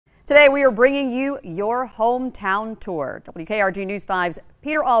Today we are bringing you your hometown tour. WKRG News 5's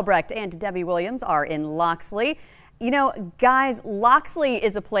Peter Albrecht and Debbie Williams are in Loxley. You know, guys, Loxley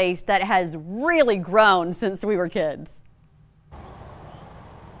is a place that has really grown since we were kids.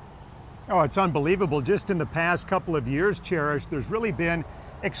 Oh, it's unbelievable. Just in the past couple of years, Cherish, there's really been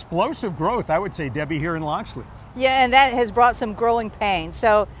explosive growth, I would say, Debbie, here in Loxley. Yeah, and that has brought some growing pains.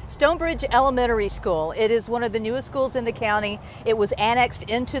 So Stonebridge Elementary School, it is one of the newest schools in the county. It was annexed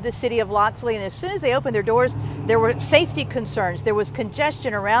into the city of Loxley, and as soon as they opened their doors, there were safety concerns. There was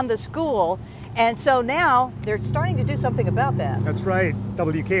congestion around the school, and so now they're starting to do something about that. That's right.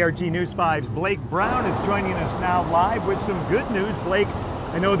 WKRG News 5's Blake Brown is joining us now live with some good news. Blake,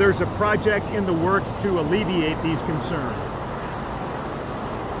 I know there's a project in the works to alleviate these concerns.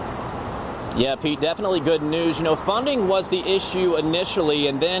 Yeah, Pete, definitely good news. You know, funding was the issue initially,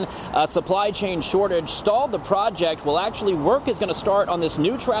 and then a supply chain shortage stalled the project. Well, actually, work is going to start on this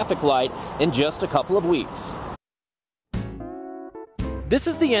new traffic light in just a couple of weeks. This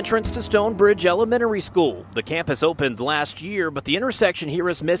is the entrance to Stonebridge Elementary School. The campus opened last year, but the intersection here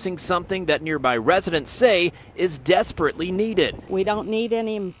is missing something that nearby residents say is desperately needed. We don't need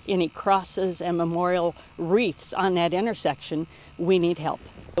any crosses and memorial wreaths on that intersection. We need help.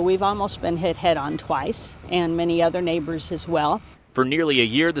 We've almost been hit head-on twice, and many other neighbors as well. For nearly a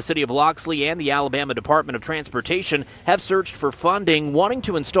year, the city of Loxley and the Alabama Department of Transportation have searched for funding, wanting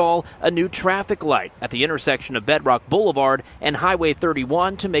to install a new traffic light at the intersection of Bedrock Boulevard and Highway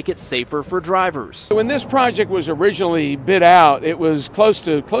 31 to make it safer for drivers. When this project was originally bid out, it was close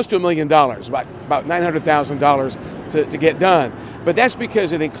to $1 million, about $900,000 to get done. But that's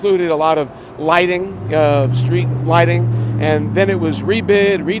because it included a lot of lighting, street lighting, and then it was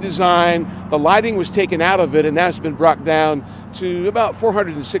rebid, redesigned. The lighting was taken out of it, and now it's been brought down to about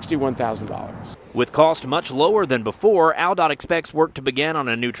 $461,000. With cost much lower than before, AlDOT expects work to begin on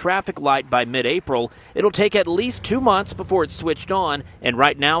a new traffic light by mid-April. It'll take at least 2 months before it's switched on, and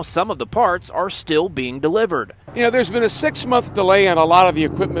right now some of the parts are still being delivered. You know, there's been a 6-month delay on a lot of the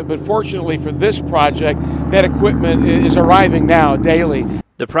equipment, but fortunately for this project, that equipment is arriving now daily.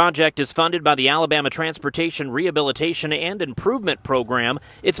 The project is funded by the Alabama Transportation Rehabilitation and Improvement Program.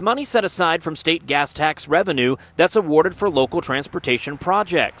 It's money set aside from state gas tax revenue that's awarded for local transportation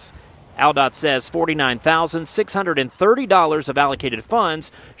projects. AlDOT says $49,630 of allocated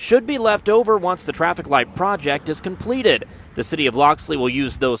funds should be left over once the traffic light project is completed. The city of Loxley will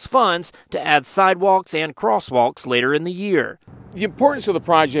use those funds to add sidewalks and crosswalks later in the year. The importance of the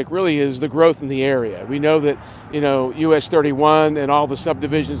project really is the growth in the area. We know that, US 31 and all the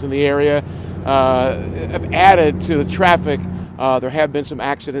subdivisions in the area have added to the traffic. There have been some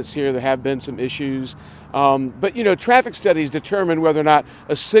accidents here. There have been some issues. But traffic studies determine whether or not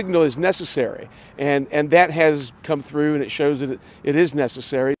a signal is necessary. And that has come through, and it shows that it is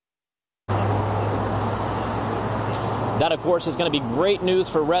necessary. That, of course, is going to be great news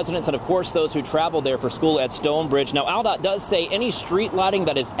for residents and, of course, those who travel there for school at Stonebridge. Now, AlDOT does say any street lighting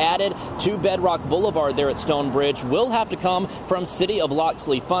that is added to Bedrock Boulevard there at Stonebridge will have to come from City of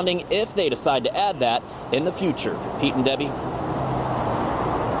Loxley funding if they decide to add that in the future. Pete and Debbie.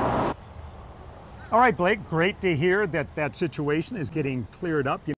 All right, Blake, great to hear that that situation is getting cleared up.